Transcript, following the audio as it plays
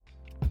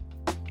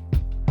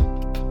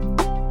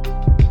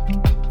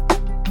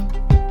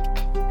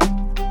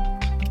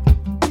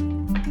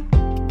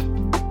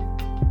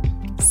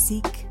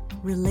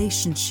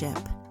relationship,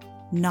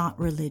 not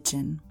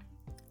religion.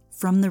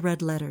 From the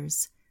red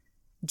letters,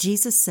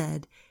 Jesus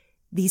said,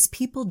 "These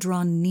people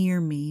draw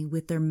near me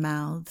with their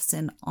mouths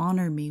and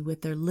honor me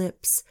with their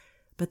lips,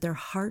 but their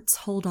hearts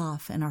hold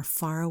off and are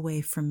far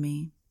away from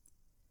me."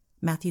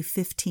 Matthew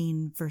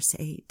 15, verse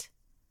 8.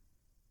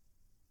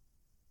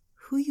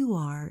 Who you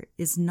are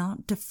is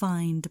not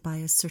defined by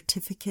a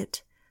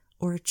certificate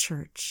or a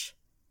church.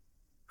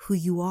 Who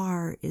you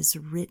are is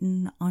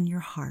written on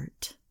your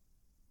heart.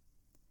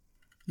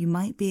 You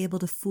might be able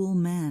to fool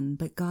men,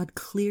 but God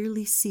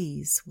clearly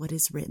sees what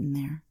is written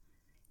there.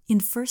 In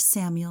 1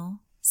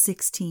 Samuel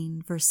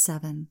 16, verse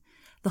 7,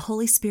 the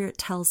Holy Spirit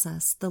tells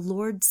us, "The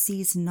Lord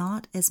sees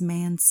not as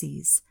man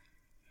sees.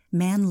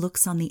 Man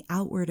looks on the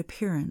outward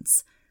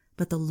appearance,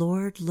 but the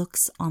Lord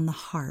looks on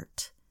the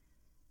heart."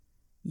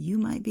 You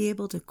might be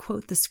able to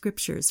quote the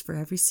scriptures for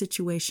every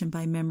situation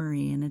by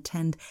memory and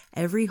attend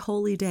every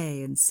holy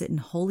day and sit in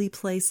holy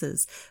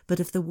places, but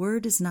if the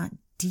word is not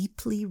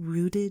deeply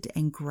rooted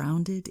and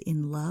grounded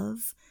in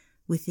love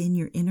within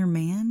your inner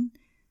man,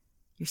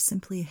 you're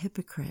simply a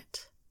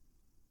hypocrite.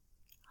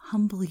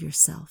 Humble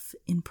yourself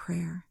in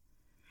prayer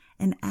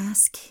and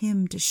ask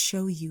Him to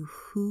show you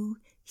who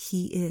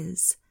He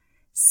is.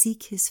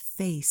 Seek His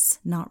face,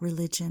 not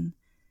religion.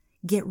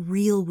 Get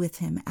real with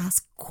Him,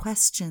 ask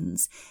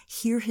questions,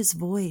 hear His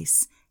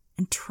voice,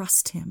 and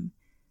trust Him.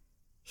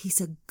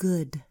 He's a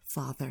good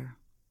Father.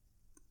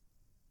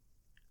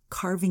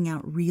 Carving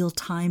out real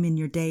time in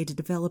your day to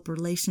develop a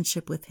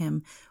relationship with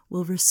Him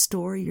will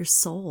restore your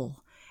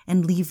soul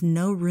and leave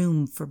no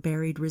room for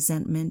buried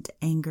resentment,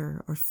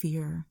 anger, or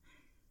fear.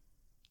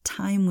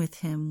 Time with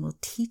Him will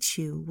teach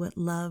you what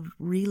love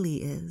really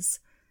is.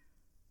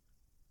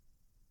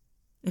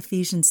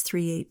 Ephesians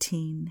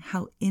 3:18,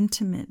 how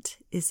intimate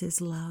is His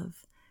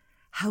love,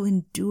 how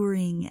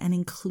enduring and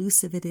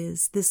inclusive it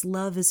is. This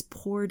love is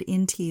poured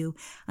into you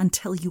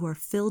until you are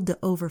filled to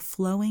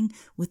overflowing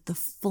with the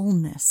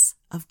fullness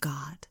of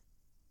God.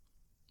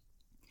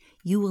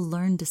 You will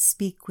learn to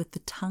speak with the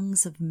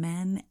tongues of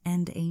men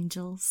and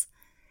angels,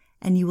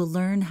 and you will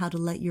learn how to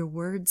let your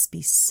words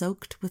be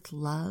soaked with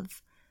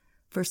love.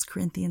 1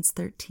 Corinthians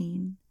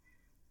 13.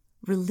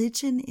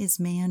 Religion is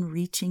man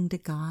reaching to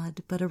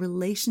God, but a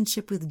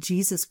relationship with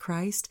Jesus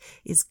Christ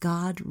is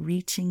God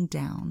reaching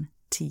down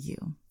to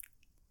you.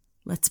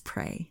 Let's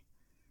pray.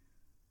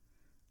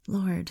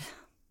 Lord,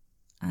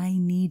 I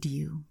need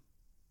you.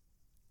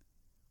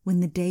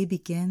 When the day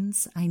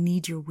begins, I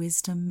need your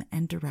wisdom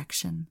and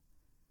direction.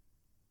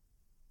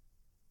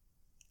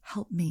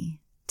 Help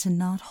me to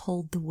not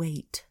hold the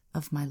weight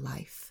of my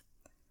life.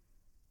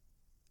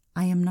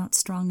 I am not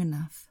strong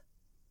enough.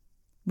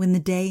 When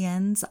the day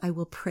ends, I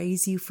will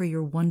praise you for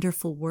your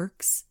wonderful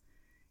works.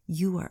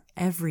 You are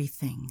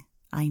everything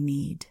I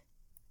need.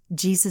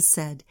 Jesus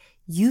said,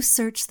 "You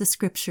search the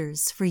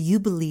scriptures, for you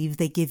believe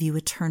they give you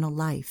eternal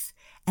life,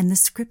 and the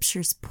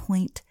scriptures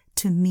point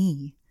to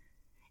me.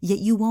 Yet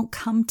you won't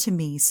come to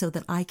me so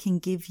that I can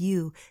give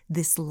you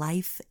this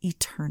life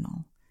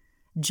eternal."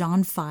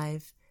 John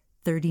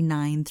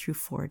 5:39 through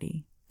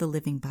 40, the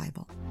Living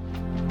Bible.